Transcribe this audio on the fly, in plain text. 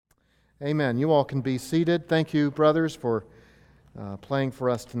Amen. You all can be seated. Thank you, brothers, for playing for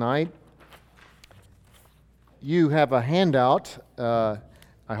us tonight. You have a handout, I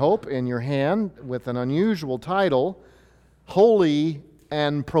hope, in your hand with an unusual title, Holy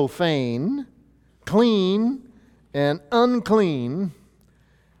and Profane, Clean and Unclean,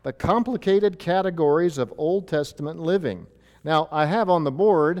 the Complicated Categories of Old Testament Living. Now, I have on the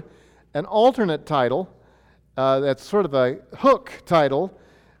board an alternate title that's sort of a hook title.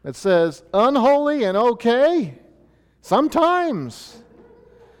 It says, Unholy and Okay, sometimes,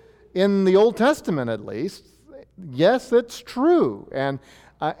 in the Old Testament at least. Yes, it's true. And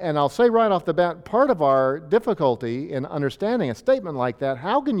I'll say right off the bat, part of our difficulty in understanding a statement like that,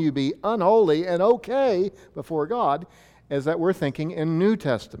 how can you be unholy and okay before God, is that we're thinking in New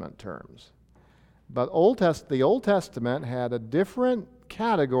Testament terms. But the Old Testament had a different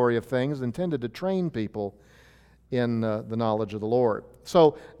category of things intended to train people in the knowledge of the Lord.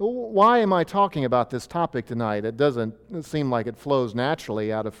 So why am I talking about this topic tonight? It doesn't seem like it flows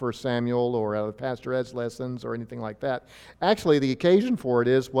naturally out of 1 Samuel or out of Pastor Ed's lessons or anything like that. Actually, the occasion for it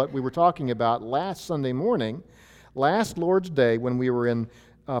is what we were talking about last Sunday morning, last Lord's Day, when we were in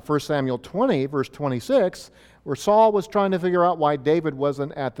 1 Samuel 20, verse 26, where Saul was trying to figure out why David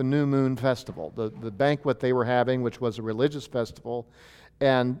wasn't at the New Moon Festival, the banquet they were having, which was a religious festival.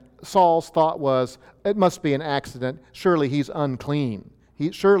 And Saul's thought was, it must be an accident. Surely he's unclean.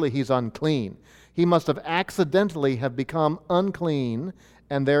 Surely he's unclean. He must have accidentally have become unclean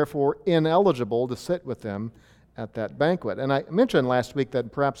and therefore ineligible to sit with them at that banquet. And I mentioned last week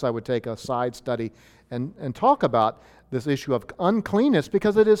that perhaps I would take a side study and talk about this issue of uncleanness,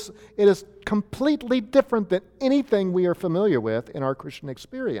 because it is completely different than anything we are familiar with in our Christian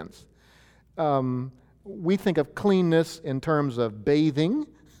experience. We think of cleanness in terms of bathing.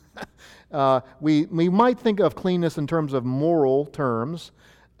 We might think of cleanness in terms of moral terms,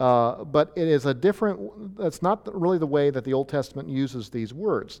 but it is that's not really the way that the Old Testament uses these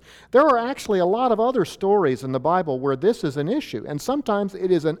words. There are actually a lot of other stories in the Bible where this is an issue, and sometimes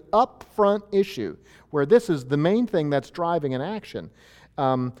it is an upfront issue, where this is the main thing that's driving an action.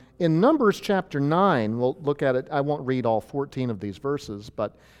 In Numbers chapter 9, we'll look at it. I won't read all 14 of these verses,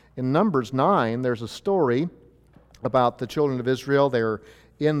 but in Numbers 9, there's a story about the children of Israel. They're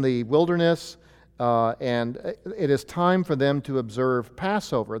in the wilderness, and it is time for them to observe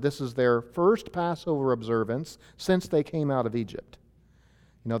Passover. This is their first Passover observance since they came out of Egypt.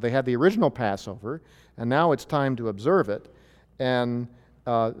 You know, they had the original Passover, and now it's time to observe it. And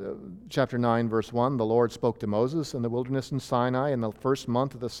chapter 9, verse 1, the Lord spoke to Moses in the wilderness in Sinai in the first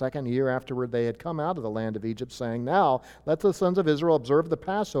month of the second year afterward they had come out of the land of Egypt, saying, Now let the sons of Israel observe the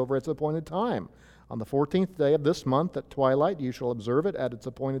Passover at its appointed time. On the 14th day of this month at twilight you shall observe it at its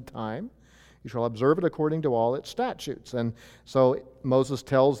appointed time. You shall observe it according to all its statutes. And so Moses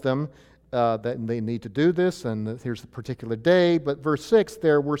tells them that they need to do this, and here's the particular day. But verse 6,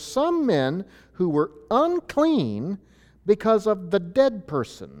 there were some men who were unclean because of the dead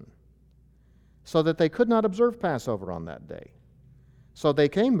person, so that they could not observe Passover on that day. So they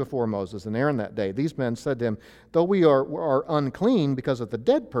came before Moses and Aaron that day. These men said to him, Though we are unclean because of the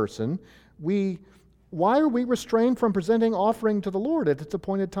dead person, why are we restrained from presenting offering to the Lord at its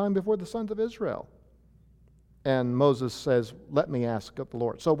appointed time before the sons of Israel? And Moses says, Let me ask of the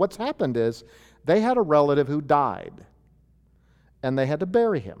Lord. So what's happened is they had a relative who died, and they had to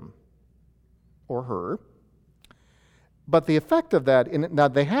bury him or her. But the effect of that, now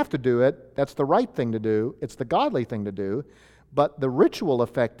they have to do it, that's the right thing to do, it's the godly thing to do, but the ritual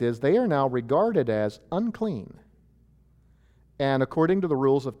effect is they are now regarded as unclean. And according to the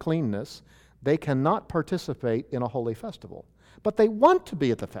rules of cleanness, they cannot participate in a holy festival. But they want to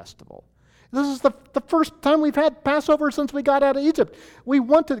be at the festival. This is the first time we've had Passover since we got out of Egypt. We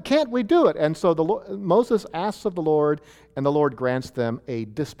want to, can't we do it? And so Moses asks of the Lord, and the Lord grants them a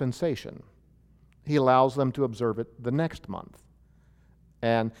dispensation. He allows them to observe it the next month.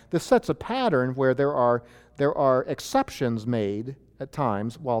 And this sets a pattern where there are exceptions made at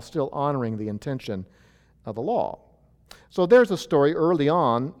times while still honoring the intention of the law. So there's a story early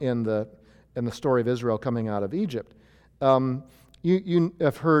on in the story of Israel coming out of Egypt. You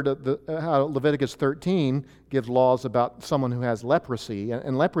have heard of how Leviticus 13 gives laws about someone who has leprosy.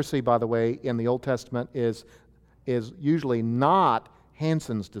 And leprosy, by the way, in the Old Testament is usually not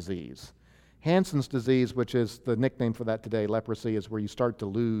Hansen's disease. Hansen's disease, which is the nickname for that today, leprosy, is where you start to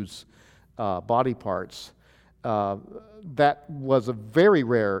lose body parts. That was very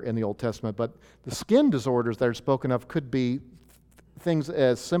rare in the Old Testament, but the skin disorders that are spoken of could be things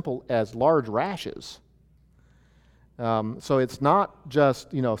as simple as large rashes. So it's not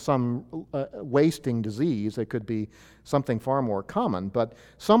just, some wasting disease. It could be something far more common. But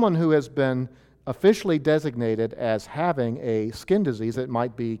someone who has been officially designated as having a skin disease, it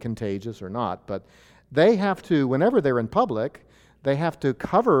might be contagious or not, but they have to, whenever they're in public, they have to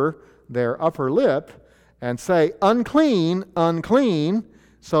cover their upper lip and say, unclean, unclean,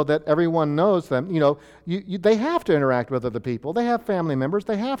 so that everyone knows them. They have to interact with other people. They have family members.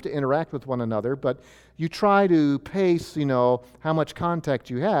 They have to interact with one another, but you try to pace, how much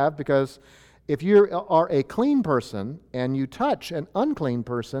contact you have, because if you are a clean person and you touch an unclean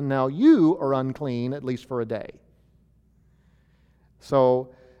person, now you are unclean, at least for a day.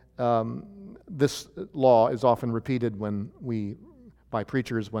 So this law is often repeated by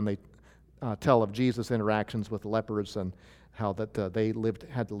preachers when they tell of Jesus' interactions with lepers and how that they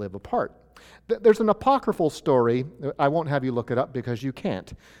had to live apart. There's an apocryphal story. I won't have you look it up because you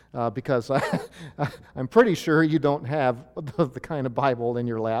can't, because I'm pretty sure you don't have the kind of Bible in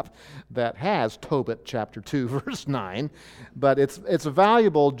your lap that has Tobit chapter 2, verse 9. But it's a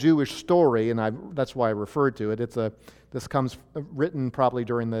valuable Jewish story, and that's why I referred to it. This comes written probably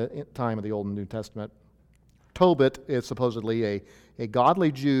during the time of the Old and New Testament. Tobit is supposedly a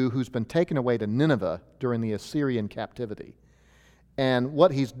godly Jew who's been taken away to Nineveh during the Assyrian captivity. And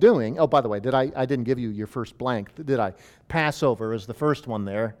what he's doing, oh, by the way, I didn't give you your first blank, did I? Passover is the first one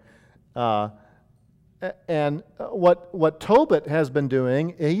there. And what Tobit has been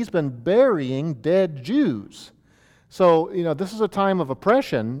doing, he's been burying dead Jews. So, this is a time of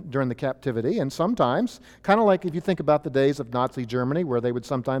oppression during the captivity, and sometimes, kind of like if you think about the days of Nazi Germany, where they would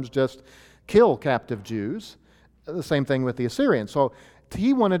sometimes just kill captive Jews. The same thing with the Assyrians. So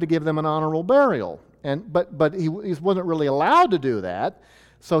he wanted to give them an honorable burial, but he wasn't really allowed to do that,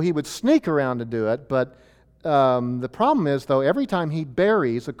 so he would sneak around to do it. But the problem is, though, every time he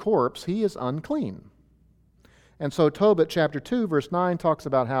buries a corpse, he is unclean. And so Tobit chapter 2, verse 9 talks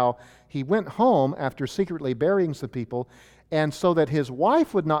about how he went home after secretly burying some people, and so that his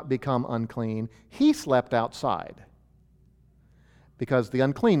wife would not become unclean, he slept outside, because the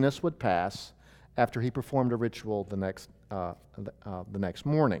uncleanness would pass after he performed a ritual the next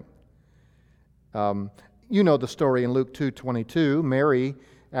morning. You know the story in Luke 2:22. Mary,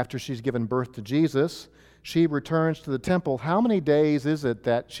 after she's given birth to Jesus, she returns to the temple. How many days is it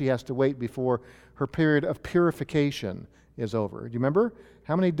that she has to wait before her period of purification is over? Do you remember?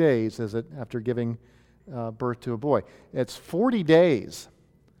 How many days is it after giving birth to a boy? It's 40 days.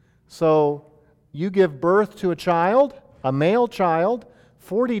 So you give birth to a child, a male child,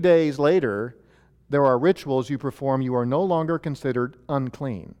 40 days later, there are rituals you perform. You are no longer considered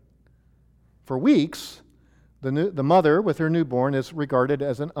unclean. For weeks, the mother with her newborn is regarded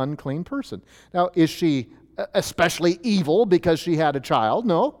as an unclean person. Now, is she especially evil because she had a child?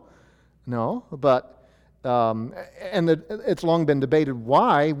 No. But it's long been debated,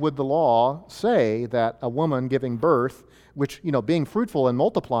 why would the law say that a woman giving birth, which, being fruitful and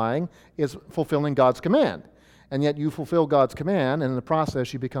multiplying, is fulfilling God's command? And yet you fulfill God's command, and in the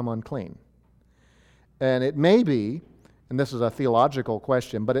process you become unclean. And it may be, and this is a theological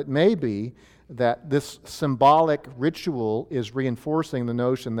question, but it may be that this symbolic ritual is reinforcing the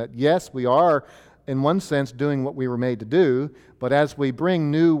notion that, yes, we are, in one sense, doing what we were made to do, but as we bring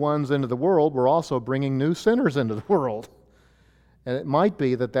new ones into the world, we're also bringing new sinners into the world. And it might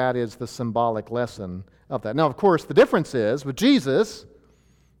be that that is the symbolic lesson of that. Now, of course, the difference is, with Jesus,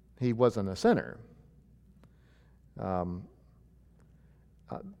 he wasn't a sinner.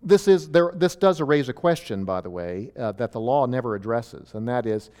 This does raise a question, by the way, that the law never addresses, and that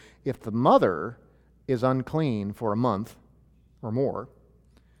is, if the mother is unclean for a month or more,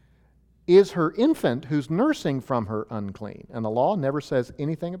 is her infant who's nursing from her unclean? And the law never says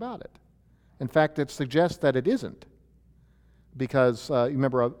anything about it. In fact, it suggests that it isn't, because you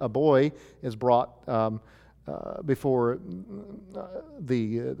remember a boy is brought before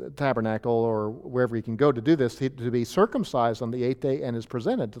the tabernacle or wherever he can go to do this, to be circumcised on the 8th day and is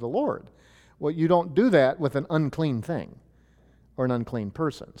presented to the Lord. Well, you don't do that with an unclean thing or an unclean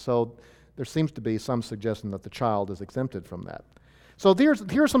person. So there seems to be some suggestion that the child is exempted from that. So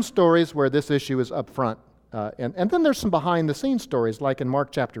here are some stories where this issue is up front. And then there's some behind-the-scenes stories, like in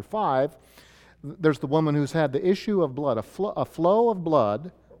Mark chapter 5. There's the woman who's had the issue of blood, a flow of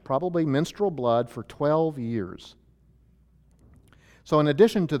blood, probably menstrual blood, for 12 years. So in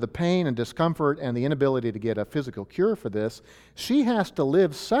addition to the pain and discomfort and the inability to get a physical cure for this, she has to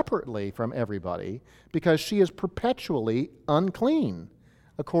live separately from everybody because she is perpetually unclean,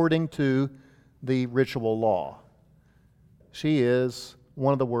 according to the ritual law. She is,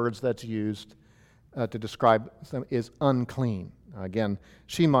 one of the words that's used to describe them is unclean. Again,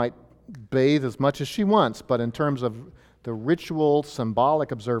 she might bathe as much as she wants, but in terms of the ritual,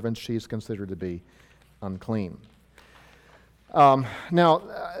 symbolic observance, she's considered to be unclean. Now,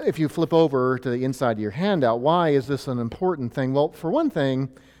 if you flip over to the inside of your handout, why is this an important thing? Well, for one thing,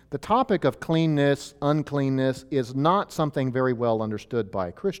 the topic of cleanness, uncleanness is not something very well understood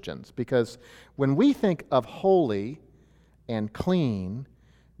by Christians, because when we think of holy and clean,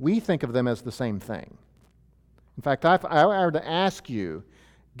 we think of them as the same thing. In fact, if I were to ask you,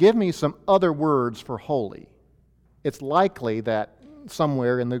 give me some other words for holy, it's likely that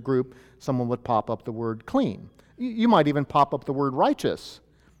somewhere in the group someone would pop up the word clean. You might even pop up the word righteous,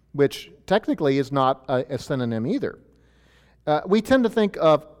 which technically is not a synonym either. We tend to think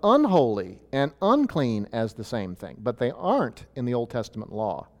of unholy and unclean as the same thing, but they aren't in the Old Testament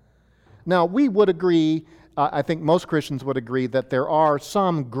law. Now, we would agree, I think most Christians would agree, that there are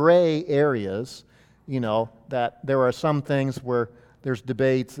some gray areas, that there are some things where there's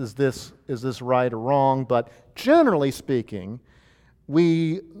debates, is this right or wrong, but generally speaking,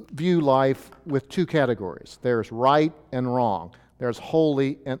 we view life with two categories. There's right and wrong. There's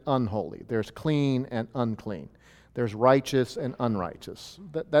holy and unholy. There's clean and unclean. There's righteous and unrighteous.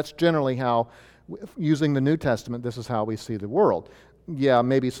 That's generally how, using the New Testament, this is how we see the world. Yeah,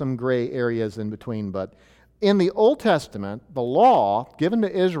 maybe some gray areas in between, but in the Old Testament, the law given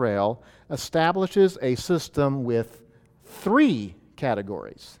to Israel establishes a system with three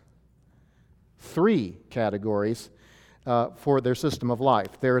categories. Three categories for their system of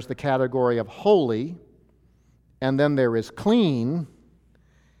life. There is the category of holy, and then there is clean,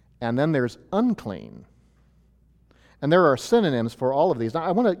 and then there's unclean. And there are synonyms for all of these. Now,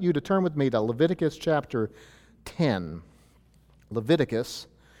 I want you to turn with me to Leviticus chapter 10. Leviticus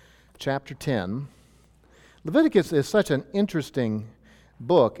chapter 10. Leviticus is such an interesting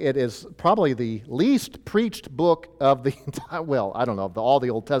book. It is probably the least preached book of the entire, well, I don't know, of all the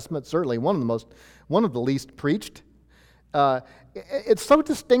Old Testament, certainly one of the least preached. It's so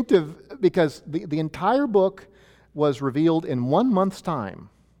distinctive because the entire book was revealed in 1 month's time,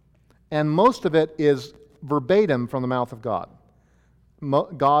 and most of it is verbatim from the mouth of God.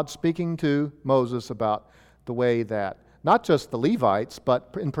 God speaking to Moses about the way that not just the Levites,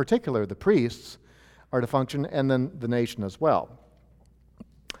 but in particular the priests, are to function, and then the nation as well.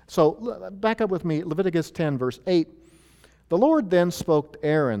 So back up with me, Leviticus 10, verse 8. The Lord then spoke to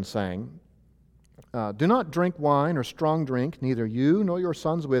Aaron, saying, do not drink wine or strong drink, neither you nor your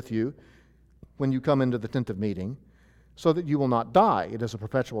sons with you, when you come into the tent of meeting, so that you will not die. It is a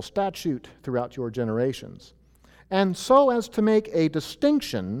perpetual statute throughout your generations. And so as to make a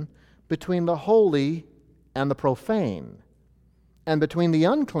distinction between the holy and the profane, and between the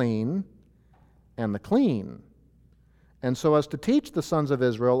unclean and the clean, and so as to teach the sons of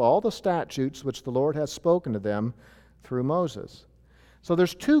Israel all the statutes which the Lord has spoken to them through Moses. So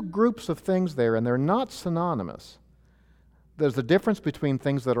there's two groups of things there, and they're not synonymous. There's a difference between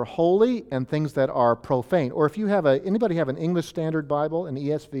things that are holy and things that are profane. Or if you have anybody have an English Standard Bible, an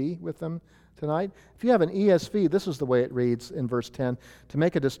ESV with them tonight? If you have an ESV, this is the way it reads in verse 10, to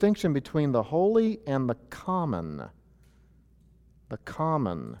make a distinction between the holy and the common,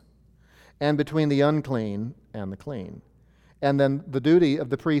 and between the unclean and the clean. And then the duty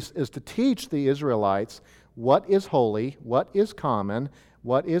of the priest is to teach the Israelites what is holy, what is common,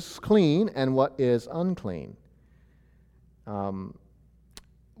 what is clean, and what is unclean.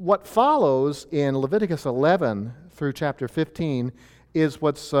 What follows in Leviticus 11 through chapter 15 is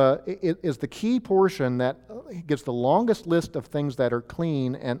is the key portion that gives the longest list of things that are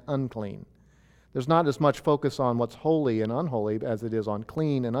clean and unclean. There's not as much focus on what's holy and unholy as it is on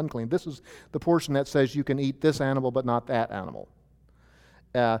clean and unclean. This is the portion that says you can eat this animal but not that animal.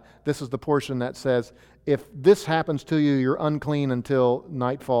 This is the portion that says if this happens to you, you're unclean until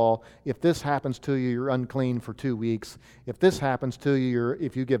nightfall. If this happens to you, you're unclean for 2 weeks. If this happens to you,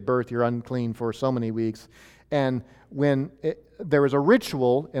 if you give birth, you're unclean for so many weeks. And when there is a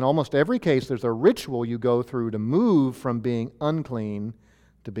ritual, in almost every case, there's a ritual you go through to move from being unclean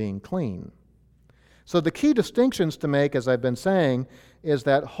to being clean. So the key distinctions to make, as I've been saying, is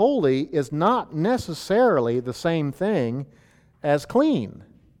that holy is not necessarily the same thing as clean.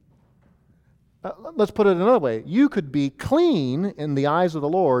 Let's put it another way. You could be clean in the eyes of the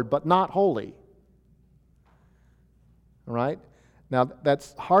Lord, but not holy. All right? Now,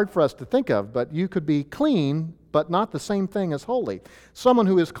 that's hard for us to think of, but you could be clean, but not the same thing as holy. Someone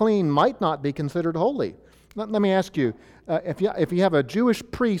who is clean might not be considered holy. Let me ask you, if you have a Jewish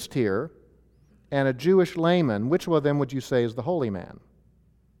priest here and a Jewish layman, which one of them would you say is the holy man?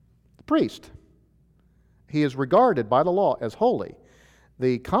 The priest. He is regarded by the law as holy.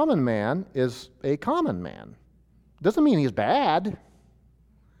 The common man is a common man. Doesn't mean he's bad,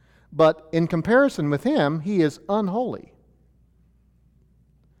 But in comparison with him, he is unholy.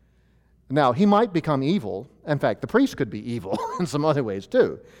 Now, he might become evil. In fact, the priest could be evil in some other ways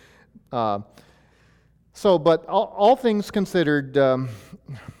too. But all things considered,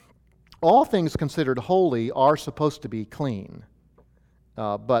 holy are supposed to be clean.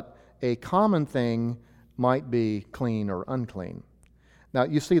 But a common thing might be clean or unclean. Now,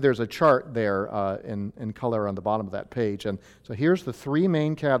 you see there's a chart there in color on the bottom of that page. And so here's the three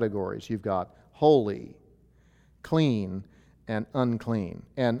main categories. You've got holy, clean, and unclean.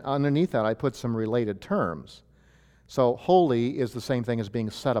 And underneath that, I put some related terms. So holy is the same thing as being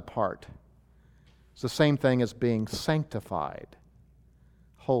set apart. It's the same thing as being sanctified.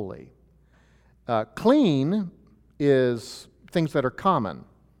 Holy. Clean is things that are common.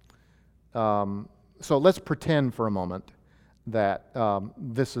 So let's pretend for a moment that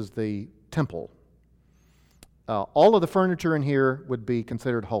this is the temple. All of the furniture in here would be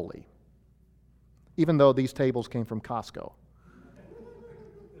considered holy, even though these tables came from Costco.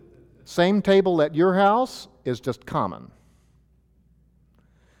 Same table at your house is just common.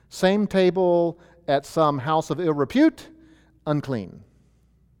 Same table at some house of ill repute, unclean.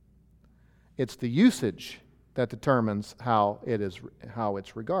 It's the usage that determines how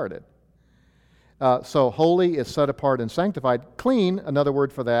it's regarded. So holy is set apart and sanctified. Clean, another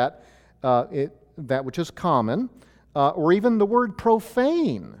word for that, that which is common, or even the word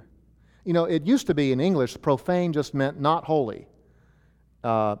profane. You know, it used to be in English, profane just meant not holy.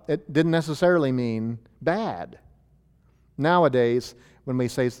 It didn't necessarily mean bad. Nowadays, when we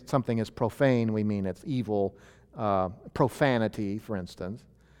say something is profane, we mean it's evil, profanity, for instance.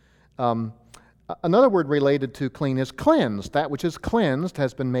 Another word related to clean is cleansed. That which is cleansed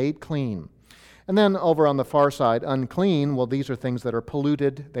has been made clean. And then over on the far side, unclean, well, these are things that are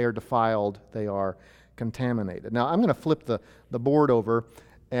polluted, they are defiled, they are contaminated. Now, I'm going to flip the board over,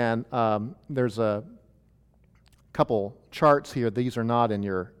 and there's a couple charts here. These are not in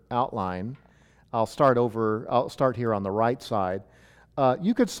your outline. I'll start here on the right side.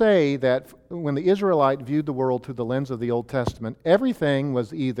 You could say that when the Israelite viewed the world through the lens of the Old Testament, everything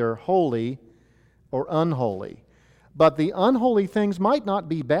was either holy or unholy. But the unholy things might not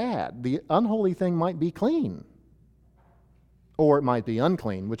be bad. The unholy thing might be clean. Or it might be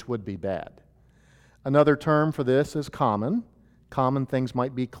unclean, which would be bad. Another term for this is common. Common things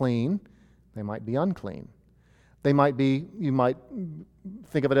might be clean. They might be unclean. You might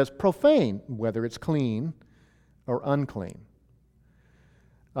think of it as profane, whether it's clean or unclean.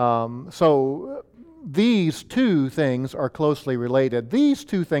 So these two things are closely related. These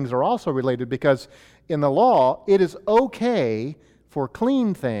two things are also related because in the law, it is okay for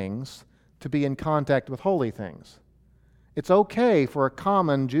clean things to be in contact with holy things. It's okay for a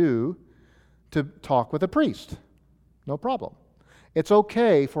common Jew to talk with a priest. No problem. It's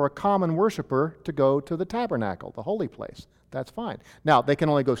okay for a common worshiper to go to the tabernacle, the holy place. That's fine. Now, they can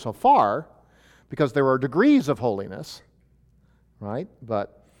only go so far because there are degrees of holiness, right?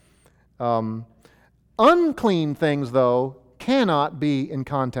 But unclean things, though, cannot be in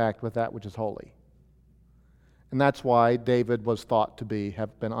contact with that which is holy. And that's why David was thought to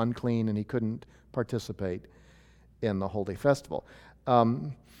have been unclean and he couldn't participate in the holy festival.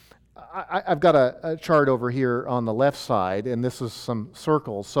 I've got a chart over here on the left side, and this is some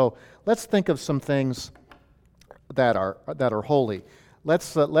circles. So let's think of some things that are holy.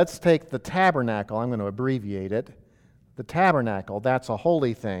 Let's take the tabernacle. I'm going to abbreviate it. The tabernacle, that's a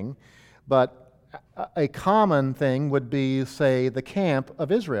holy thing, but a common thing would be, say, the camp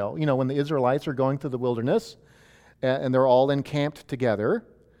of Israel. You know, when the Israelites are going through the wilderness and they're all encamped together,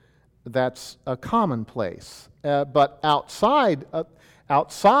 that's a common place. But outside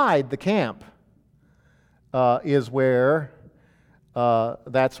the camp is where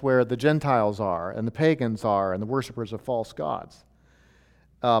that's where the Gentiles are and the pagans are and the worshipers of false gods.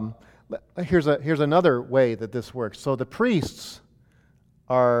 Here's another way that this works. So the priests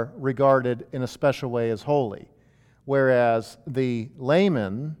are regarded in a special way as holy, whereas the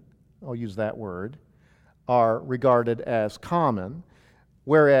laymen, I'll use that word, are regarded as common,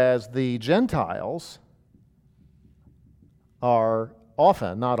 whereas the Gentiles are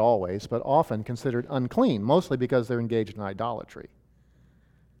often, not always, but often considered unclean, mostly because they're engaged in idolatry.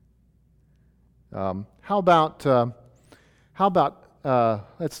 How about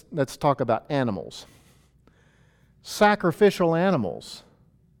let's talk about animals. Sacrificial animals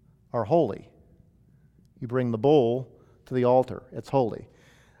are holy. You bring the bull to the altar; it's holy.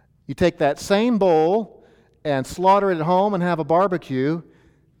 You take that same bull and slaughter it at home and have a barbecue;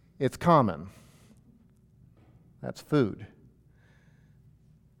 it's common. That's food.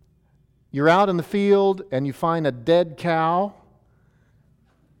 You're out in the field and you find a dead cow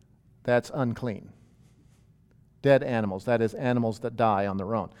that's unclean. Dead animals, that is, animals that die on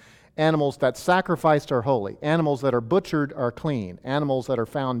their own. Animals that sacrificed are holy. Animals that are butchered are clean. Animals that are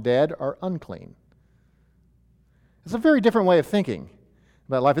found dead are unclean. It's a very different way of thinking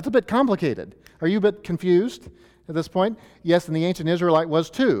about life. It's a bit complicated. Are you a bit confused at this point? Yes, and the ancient Israelite was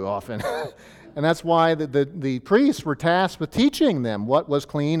too often. And that's why the priests were tasked with teaching them what was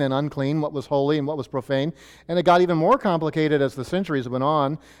clean and unclean, what was holy and what was profane. And it got even more complicated as the centuries went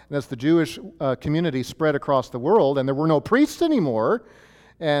on, and as the Jewish community spread across the world, and there were no priests anymore.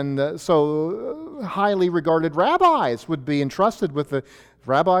 And so highly regarded rabbis would be entrusted with the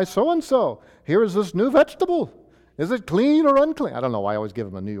rabbi so-and-so. Here is this new vegetable. Is it clean or unclean? I don't know why I always give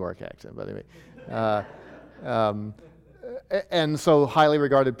them a New York accent, but anyway. And so highly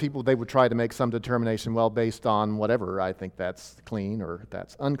regarded people, they would try to make some determination, well, based on whatever, I think that's clean or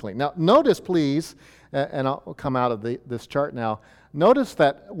that's unclean. Now, notice, please, and I'll come out of this chart now, notice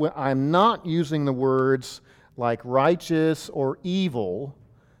that I'm not using the words like righteous or evil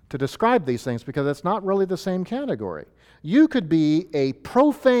to describe these things, because it's not really the same category. You could be a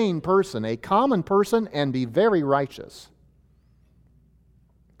profane person, a common person, and be very righteous.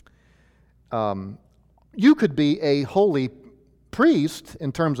 You could be a holy priest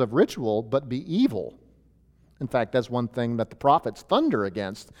in terms of ritual, but be evil. In fact, that's one thing that the prophets thunder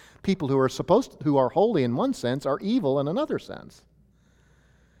against. People who are holy in one sense are evil in another sense.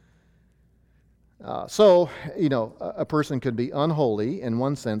 So, a person could be unholy in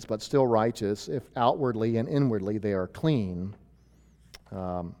one sense, but still righteous if outwardly and inwardly they are clean.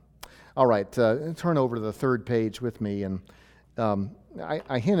 All right, turn over to the third page with me. And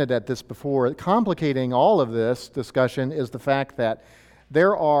I hinted at this before. Complicating all of this discussion is the fact that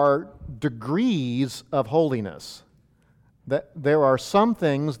there are degrees of holiness. That there are some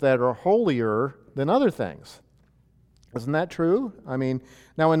things that are holier than other things. Isn't that true? I mean,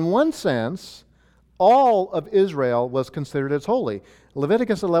 now in one sense, all of Israel was considered as holy.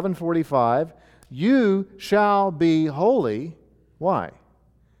 Leviticus 11:45, you shall be holy. Why?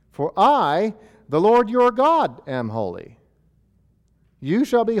 For I, the Lord your God, am holy. You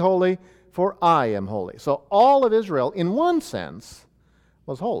shall be holy, for I am holy. So all of Israel, in one sense,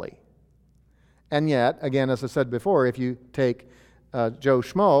 was holy. And yet, again, as I said before, if you take Joe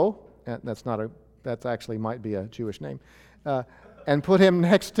Schmo, that's actually might be a Jewish name, and put him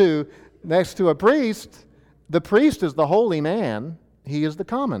next to a priest, the priest is the holy man, he is the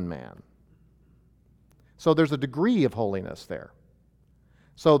common man. So there's a degree of holiness there.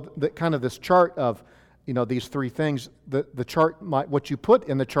 So kind of this chart of these three things, the chart what you put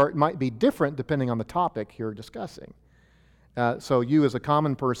in the chart might be different depending on the topic you're discussing. So you as a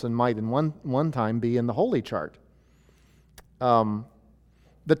common person might in one time be in the holy chart. The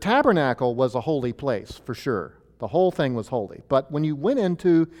tabernacle was a holy place, for sure. The whole thing was holy. But when you went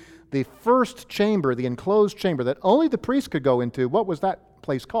into the first chamber, the enclosed chamber that only the priest could go into, what was that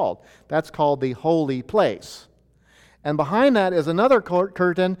place called? That's called the holy place. And behind that is another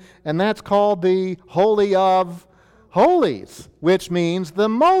curtain, and that's called the Holy of Holies, which means the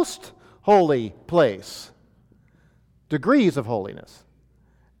most holy place. Degrees of holiness.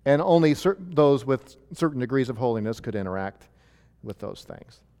 And only those with certain degrees of holiness could interact with those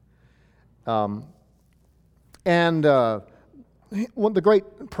things. The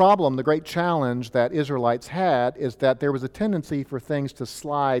great problem, the great challenge that Israelites had is that there was a tendency for things to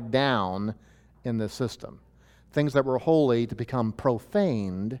slide down in the system. Things that were holy to become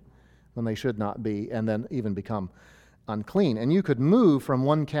profaned when they should not be, and then even become unclean. And you could move from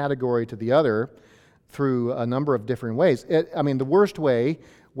one category to the other through a number of different ways. The worst way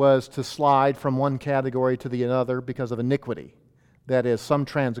was to slide from one category to the other because of iniquity. That is, some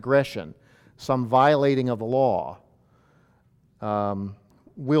transgression, some violating of the law,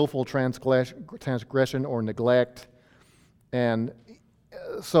 willful transgression or neglect. And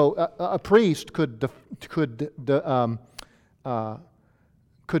so a priest could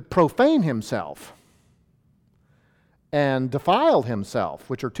profane himself and defile himself,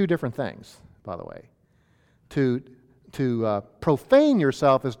 which are two different things, by the way. To profane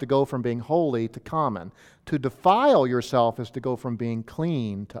yourself is to go from being holy to common. To defile yourself is to go from being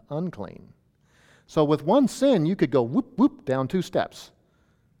clean to unclean. So with one sin, you could go whoop, whoop, down 2 steps.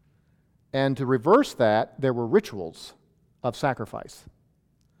 And to reverse that, there were rituals of sacrifice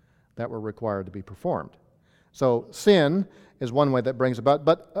that were required to be performed. So sin is one way that brings about,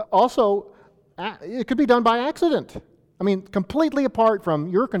 but also it could be done by accident. Completely apart from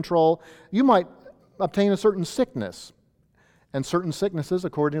your control, you might obtain a certain sickness, and certain sicknesses,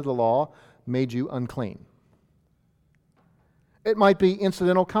 according to the law, made you unclean. It might be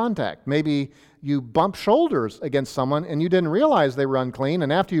incidental contact. Maybe you bump shoulders against someone and you didn't realize they were unclean,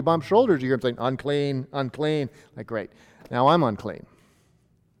 and after you bump shoulders, you hear them saying, unclean, unclean. Like, great, now I'm unclean.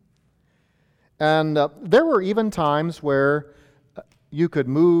 And there were even times where you could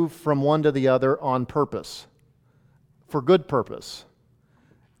move from one to the other on purpose, for good purpose.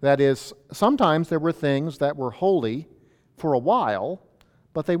 That is, sometimes there were things that were holy for a while,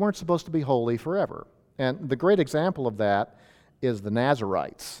 but they weren't supposed to be holy forever. And the great example of that is the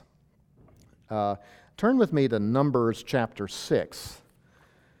Nazarites. Turn with me to Numbers chapter 6.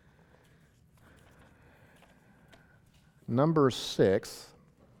 Numbers 6.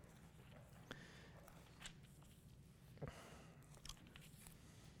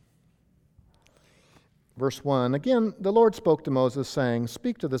 Verse 1, again, the Lord spoke to Moses, saying,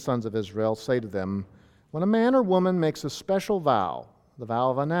 Speak to the sons of Israel, say to them, when a man or woman makes a special vow, the vow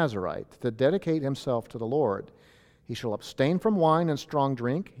of a Nazarite, to dedicate himself to the Lord, he shall abstain from wine and strong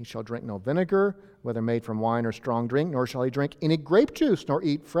drink. He shall drink no vinegar, whether made from wine or strong drink, nor shall he drink any grape juice, nor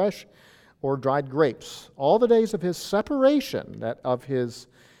eat fresh or dried grapes. All the days of his separation,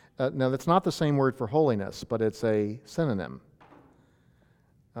 now that's not the same word for holiness, but it's a synonym.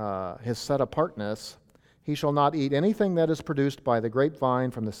 His set apartness, he shall not eat anything that is produced by the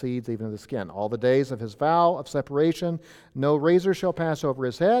grapevine from the seeds, even of the skin. All the days of his vow of separation, no razor shall pass over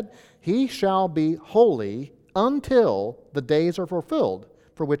his head. He shall be holy until the days are fulfilled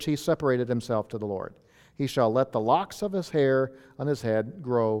for which he separated himself to the Lord. He shall let the locks of his hair on his head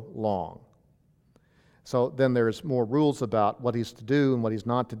grow long. So then there's more rules about what he's to do and what he's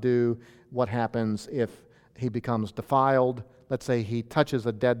not to do, what happens if he becomes defiled. Let's say he touches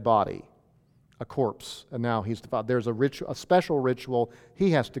a dead body, a corpse, and now he's defiled. There's a special ritual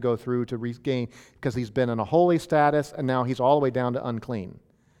he has to go through to regain, because he's been in a holy status and now he's all the way down to unclean.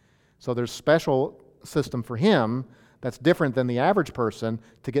 So there's special system for him that's different than the average person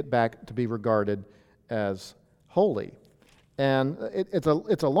to get back to be regarded as holy. And it's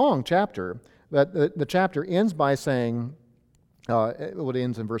a long chapter, but the chapter ends by saying, it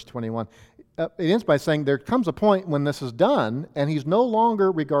ends in verse 21, it ends by saying there comes a point when this is done and he's no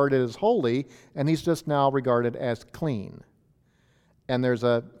longer regarded as holy and he's just now regarded as clean. And there's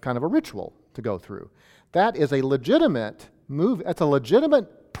a kind of a ritual to go through. That is a legitimate move. That's a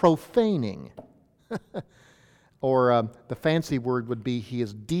legitimate profaning. Or the fancy word would be he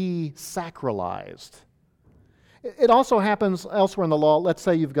is desacralized. It also happens elsewhere in the law. Let's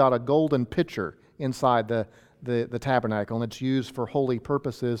say you've got a golden pitcher inside the tabernacle and it's used for holy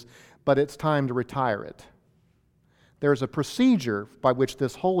purposes, but it's time to retire it. There's a procedure by which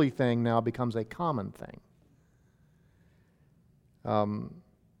this holy thing now becomes a common thing.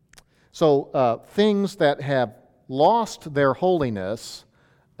 So things that have lost their holiness,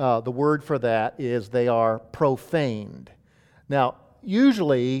 the word for that is they are profaned. Now,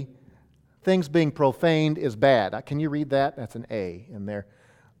 usually things being profaned is bad. Can you read that? That's an A in there.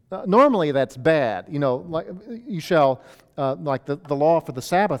 Normally that's bad. You know, like you shall, like the law for the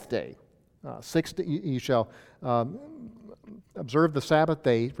Sabbath day. You shall observe the Sabbath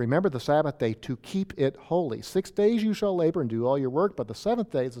day, remember the Sabbath day to keep it holy. 6 days you shall labor and do all your work, but the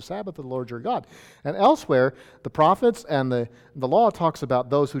seventh day is the Sabbath of the Lord your God. And elsewhere, the prophets and the law talks about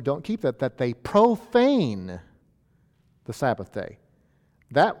those who don't keep that they profane the Sabbath day.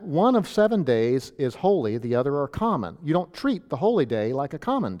 That one of 7 days is holy, the other are common. You don't treat the holy day like a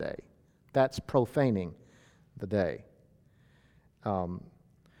common day. That's profaning the day.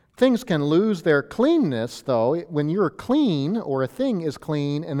 Things can lose their cleanness, though. When you're clean, or a thing is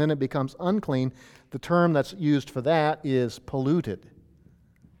clean, and then it becomes unclean, the term that's used for that is polluted.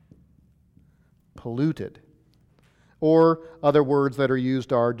 Polluted. Or other words that are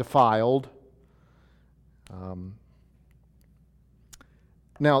used are defiled.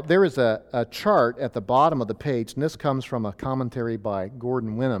 Now, there is a chart at the bottom of the page, and this comes from a commentary by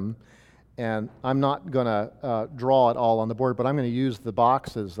Gordon Wenham, and I'm not going to draw it all on the board, but I'm going to use the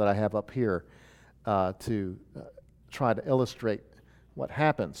boxes that I have up here to try to illustrate what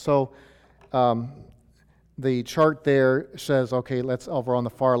happens. So the chart there says, okay, over on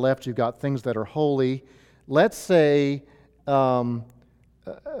the far left, you've got things that are holy. Let's say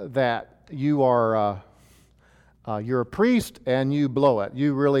that you are... you're a priest and you blow it.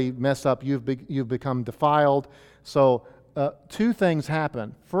 You really mess up. You've become defiled. So two things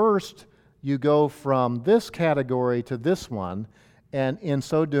happen. First, you go from this category to this one, and in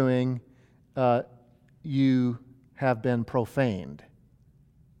so doing, you have been profaned.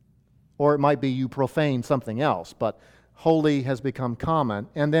 Or it might be you profane something else, but holy has become common.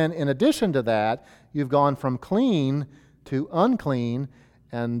 And then in addition to that, you've gone from clean to unclean,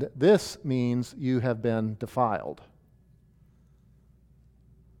 and this means you have been defiled.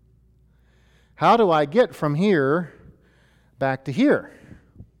 How do I get from here back to here?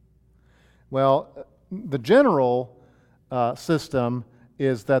 Well, the general system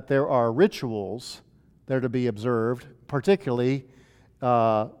is that there are rituals that are to be observed, particularly,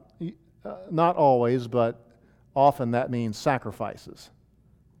 not always, but often that means sacrifices.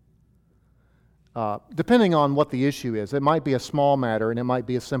 Depending on what the issue is. It might be a small matter, and it might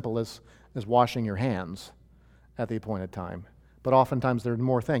be as simple as washing your hands at the appointed time. But oftentimes there are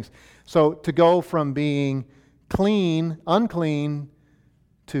more things. So to go from being unclean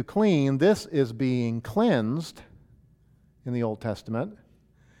to clean, this is being cleansed in the Old Testament.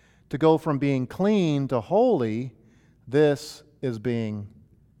 To go from being clean to holy, this is being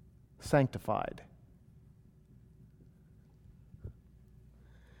sanctified.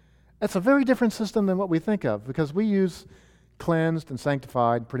 That's a very different system than what we think of, because we use cleansed and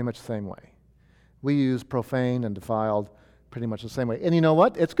sanctified pretty much the same way. We use profaned and defiled pretty much the same way. And you know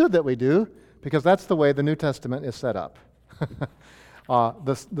what? It's good that we do, because that's the way the New Testament is set up.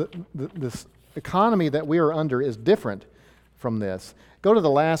 This economy that we are under is different from this. Go to the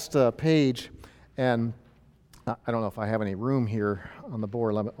last page, and I don't know if I have any room here on the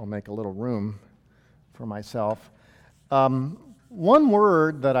board. I'll make a little room for myself. One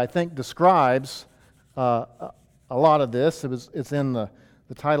word that I think describes a lot of this, it's in the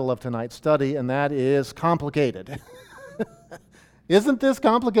title of tonight's study, and that is complicated. Isn't this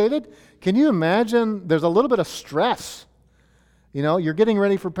complicated? Can you imagine? There's a little bit of stress. You know, you're getting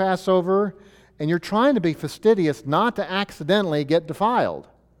ready for Passover, and you're trying to be fastidious not to accidentally get defiled,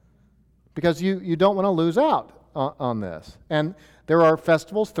 because you don't want to lose out on this. And there are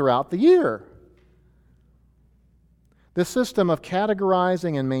festivals throughout the year. This system of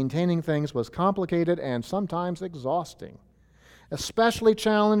categorizing and maintaining things was complicated and sometimes exhausting. Especially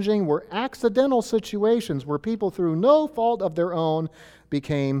challenging were accidental situations where people, through no fault of their own,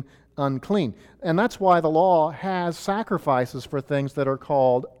 became unclean. And that's why the law has sacrifices for things that are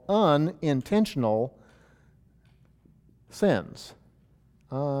called unintentional sins.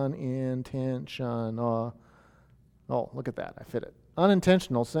 Unintentional. Oh, look at that. I fit it.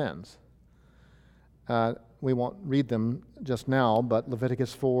 Unintentional sins. We won't read them just now, but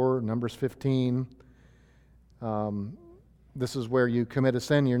Leviticus 4, Numbers 15. This is where you commit a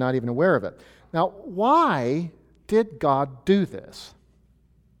sin and you're not even aware of it. Now, why did God do this?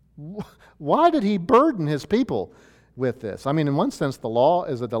 Why did He burden His people with this? I mean, in one sense, the law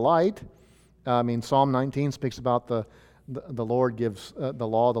is a delight. Psalm 19 speaks about the Lord gives the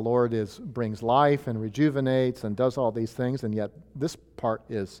law. The Lord brings life and rejuvenates and does all these things, and yet this part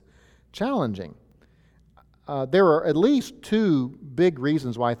is challenging. There are at least two big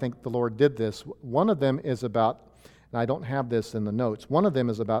reasons why I think the Lord did this. One of them is about, and I don't have this in the notes, one of them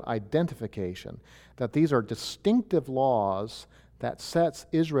is about identification, that these are distinctive laws that sets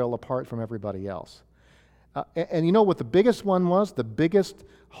Israel apart from everybody else. And you know what the biggest one was? The biggest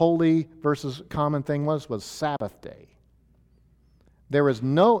holy versus common thing was Sabbath day.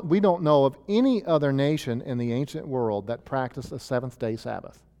 We don't know of any other nation in the ancient world that practiced a seventh-day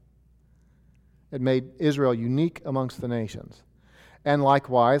Sabbath. It made Israel unique amongst the nations. And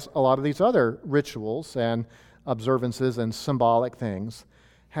likewise, a lot of these other rituals and observances and symbolic things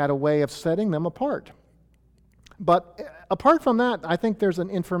had a way of setting them apart. But apart from that, I think there's an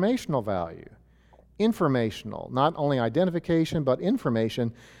informational value. Informational, not only identification, but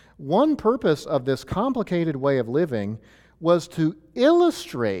information. One purpose of this complicated way of living was to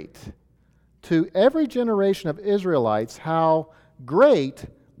illustrate to every generation of Israelites how great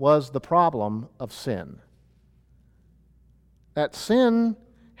was the problem of sin. That sin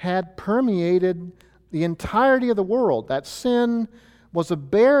had permeated the entirety of the world. That sin was a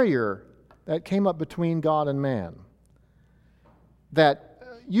barrier that came up between God and man. That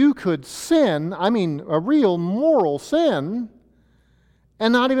you could sin, a real moral sin,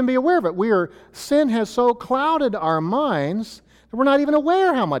 and not even be aware of it. Sin has so clouded our minds that we're not even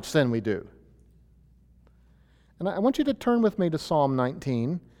aware how much sin we do. And I want you to turn with me to Psalm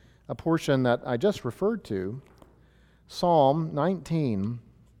 19, a portion that I just referred to. Psalm 19.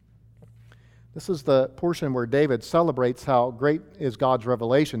 This is the portion where David celebrates how great is God's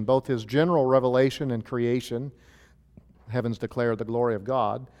revelation, both His general revelation in creation, heavens declare the glory of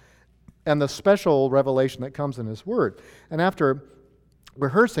God, and the special revelation that comes in His Word. And after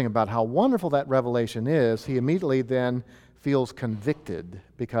rehearsing about how wonderful that revelation is, he immediately then feels convicted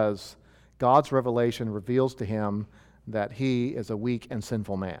because God's revelation reveals to him that he is a weak and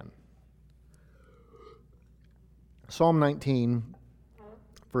sinful man. Psalm 19,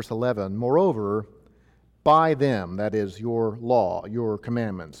 verse 11, moreover, by them, that is your law, your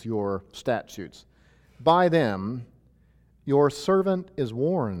commandments, your statutes, by them your servant is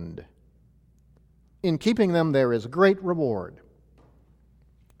warned. In keeping them there is great reward.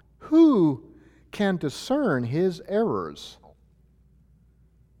 Who can discern his errors?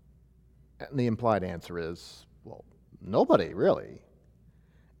 And the implied answer is, well, nobody, really.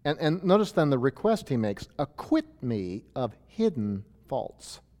 And notice then the request he makes, acquit me of hidden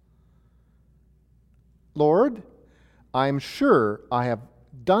faults. Lord, I'm sure I have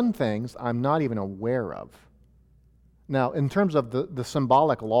done things I'm not even aware of. Now, in terms of the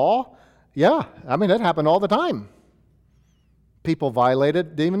symbolic law, yeah, I mean, that happened all the time. People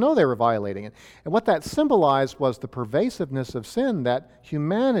violated, didn't even know they were violating it. And what that symbolized was the pervasiveness of sin, that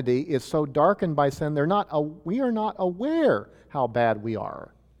humanity is so darkened by sin, we are not aware how bad we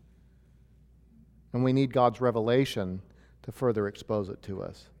are. And we need God's revelation to further expose it to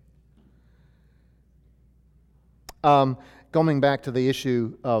us. Going back to the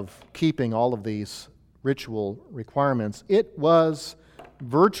issue of keeping all of these ritual requirements, it was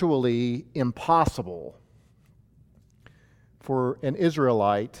virtually impossible for an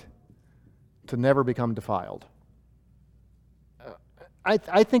Israelite to never become defiled.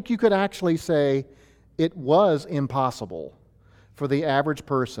 I think you could actually say it was impossible for the average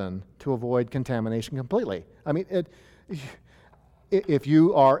person to avoid contamination completely. I mean, if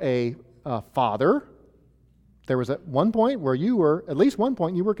you are a father, there was at one point where at least one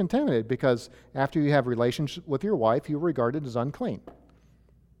point you were contaminated, because after you have relationship with your wife, you were regarded as unclean.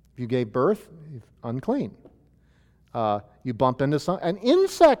 If you gave birth, unclean. You bump into an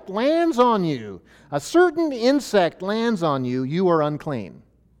insect lands on you. A certain insect lands on you, you are unclean.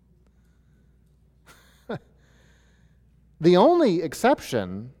 The only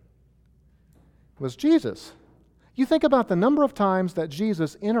exception was Jesus. You think about the number of times that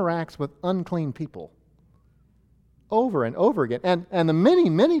Jesus interacts with unclean people. Over and over again. And the many,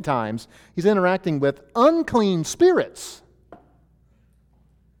 many times he's interacting with unclean spirits.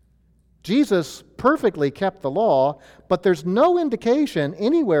 Jesus perfectly kept the law, but there's no indication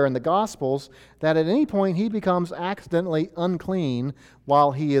anywhere in the Gospels that at any point he becomes accidentally unclean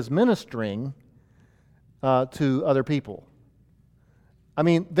while he is ministering to other people. I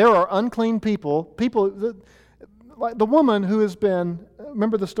mean, there are unclean people, like the woman who has been,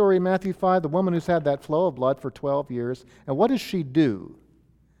 remember the story in Matthew 5, the woman who's had that flow of blood for 12 years, and what does she do?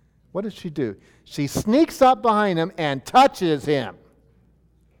 What does she do? She sneaks up behind him and touches him.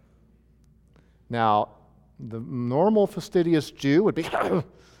 Now, the normal fastidious Jew would be, do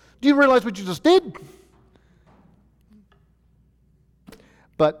you realize what you just did?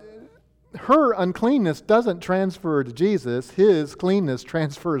 But her uncleanness doesn't transfer to Jesus. His cleanness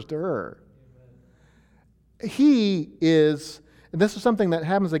transfers to her. He is, and this is something that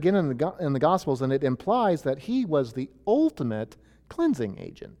happens again in the Gospels, and it implies that he was the ultimate cleansing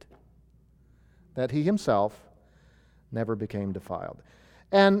agent, that he himself never became defiled.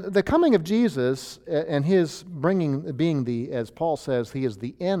 And the coming of Jesus and his being the, as Paul says, he is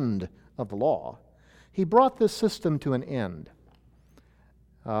the end of the law, he brought this system to an end.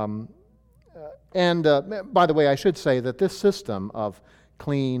 By the way, I should say that this system of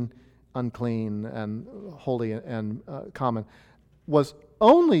clean, unclean, and holy and common was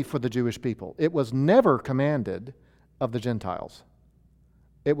only for the Jewish people. It was never commanded of the Gentiles.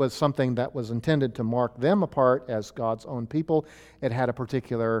 It was something that was intended to mark them apart as God's own people. It had a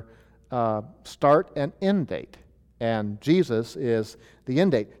particular start and end date, and Jesus is the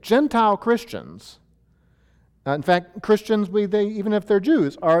end date. Gentile Christians, in fact, Christians, even if they're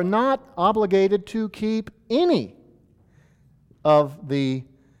Jews, are not obligated to keep any of the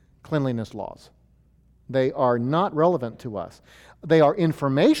cleanliness laws. They are not relevant to us. They are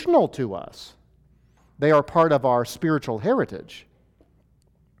informational to us. They are part of our spiritual heritage.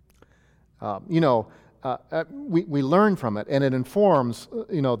 We learn from it, and it informs,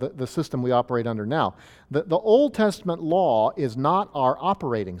 the system we operate under now. The Old Testament law is not our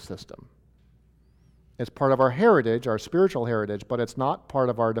operating system. It's part of our heritage, our spiritual heritage, but it's not part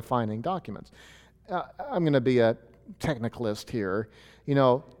of our defining documents. I'm going to be a technicalist here.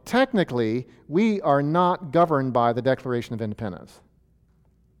 Technically, we are not governed by the Declaration of Independence.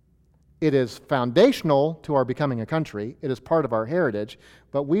 It is foundational to our becoming a country. It is part of our heritage,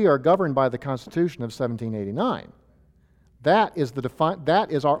 but we are governed by the Constitution of 1789. That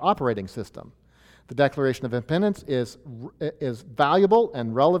is our operating system. The Declaration of Independence is valuable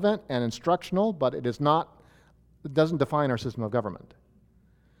and relevant and instructional, but it doesn't define our system of government.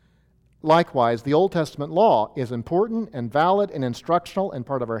 Likewise, the Old Testament law is important and valid and instructional and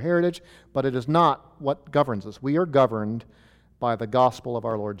part of our heritage, but it is not what governs us. We are governed by the gospel of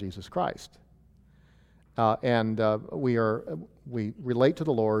our Lord Jesus Christ. We relate to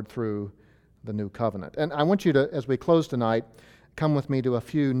the Lord through the new covenant. And I want you to, as we close tonight, come with me to a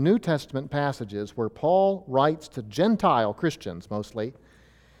few New Testament passages where Paul writes to Gentile Christians mostly,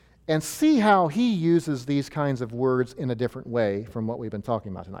 and see how he uses these kinds of words in a different way from what we've been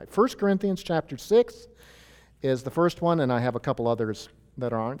talking about tonight. 1 Corinthians chapter 6 is the first one, and I have a couple others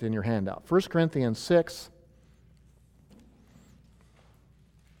that aren't in your handout. 1 Corinthians 6,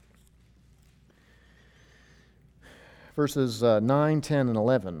 verses 9, 10, and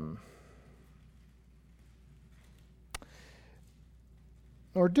 11.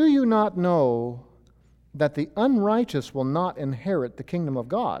 Or do you not know that the unrighteous will not inherit the kingdom of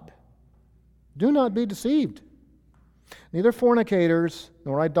God? Do not be deceived. Neither fornicators,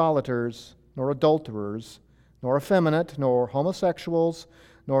 nor idolaters, nor adulterers, nor effeminate, nor homosexuals,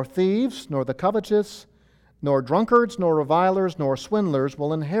 nor thieves, nor the covetous, nor drunkards, nor revilers, nor swindlers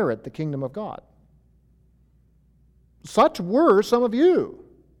will inherit the kingdom of God. Such were some of you,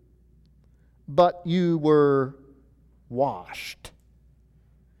 but you were washed,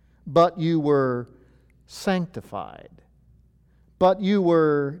 but you were sanctified, but you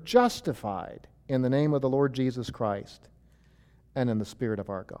were justified in the name of the Lord Jesus Christ and in the Spirit of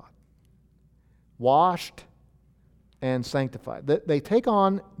our God. Washed and sanctified. They take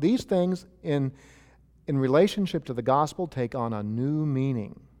on these things in relationship to the gospel, take on a new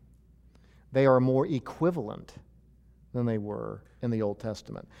meaning. They are more equivalent than they were in the Old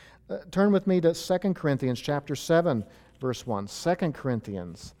Testament. Turn with me to 2 Corinthians chapter 7, verse 1. 2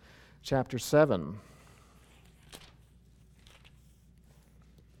 Corinthians chapter 7.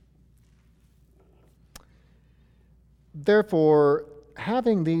 Therefore,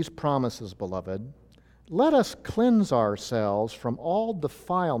 having these promises, beloved, let us cleanse ourselves from all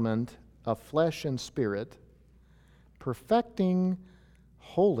defilement of flesh and spirit, perfecting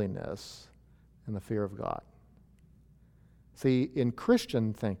holiness in the fear of God. See, in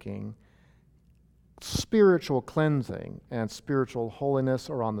Christian thinking, spiritual cleansing and spiritual holiness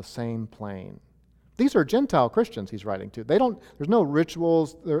are on the same plane. These are Gentile Christians he's writing to. There's no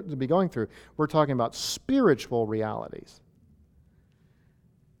rituals to be going through. We're talking about spiritual realities.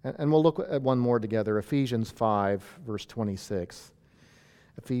 And we'll look at one more together, Ephesians 5, verse 26.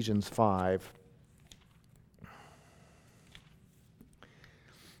 Ephesians 5.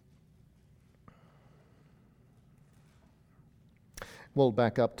 We'll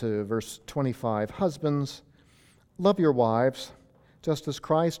back up to verse 25. Husbands, love your wives, just as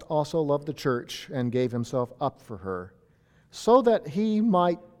Christ also loved the church and gave himself up for her, so that he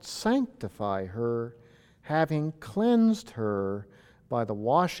might sanctify her, having cleansed her by the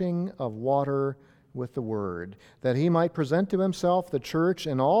washing of water with the word, that he might present to himself the church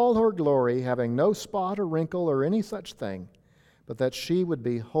in all her glory, having no spot or wrinkle or any such thing, but that she would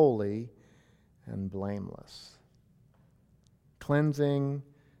be holy and blameless. Cleansing,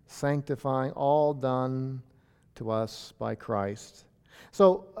 sanctifying, all done to us by Christ.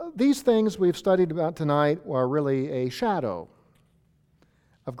 So these things we've studied about tonight are really a shadow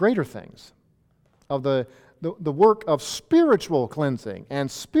of greater things, of the work of spiritual cleansing and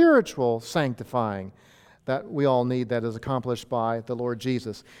spiritual sanctifying that we all need, that is accomplished by the Lord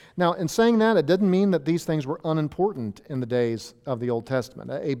Jesus. Now, in saying that, it didn't mean that these things were unimportant in the days of the Old Testament.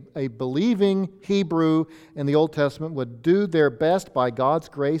 A believing Hebrew in the Old Testament would do their best by God's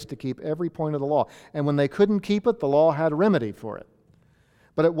grace to keep every point of the law. And when they couldn't keep it, the law had a remedy for it.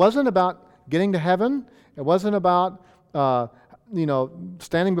 But it wasn't about getting to heaven. It wasn't about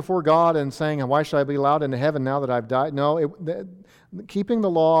standing before God and saying, why should I be allowed into heaven now that I've died? No, keeping the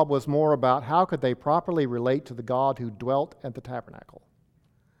law was more about how could they properly relate to the God who dwelt at the tabernacle.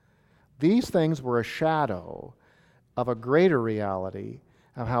 These things were a shadow of a greater reality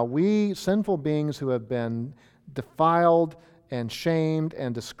of how we, sinful beings who have been defiled and shamed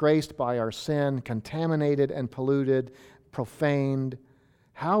and disgraced by our sin, contaminated and polluted, profaned,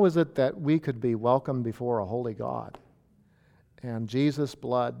 how is it that we could be welcomed before a holy God? And Jesus'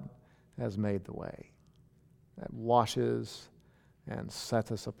 blood has made the way that washes and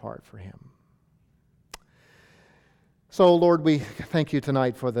sets us apart for him. So, Lord, we thank you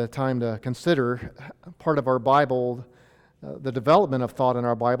tonight for the time to consider part of our Bible, the development of thought in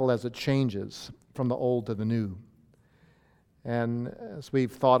our Bible as it changes from the Old to the New. And as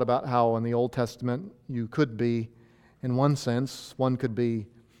we've thought about how in the Old Testament you could be, in one sense, one could be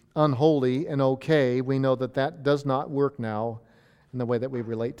unholy and okay, we know that that does not work now in the way that we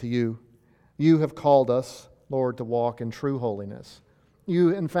relate to you. You have called us, Lord, to walk in true holiness. You,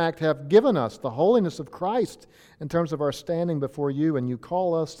 in fact, have given us the holiness of Christ in terms of our standing before you, and you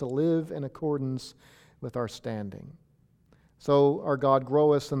call us to live in accordance with our standing. So, our God,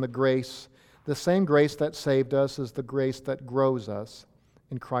 grow us in the grace. The same grace that saved us is the grace that grows us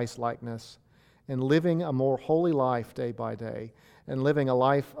in Christ-likeness. and living a more holy life day by day, and living a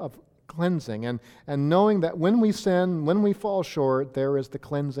life of cleansing, and knowing that when we sin, when we fall short, there is the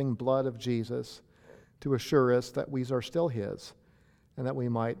cleansing blood of Jesus to assure us that we are still His and that we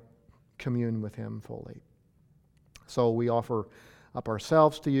might commune with Him fully. So we offer up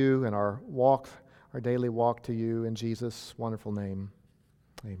ourselves to you and our daily walk to you in Jesus' wonderful name.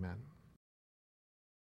 Amen.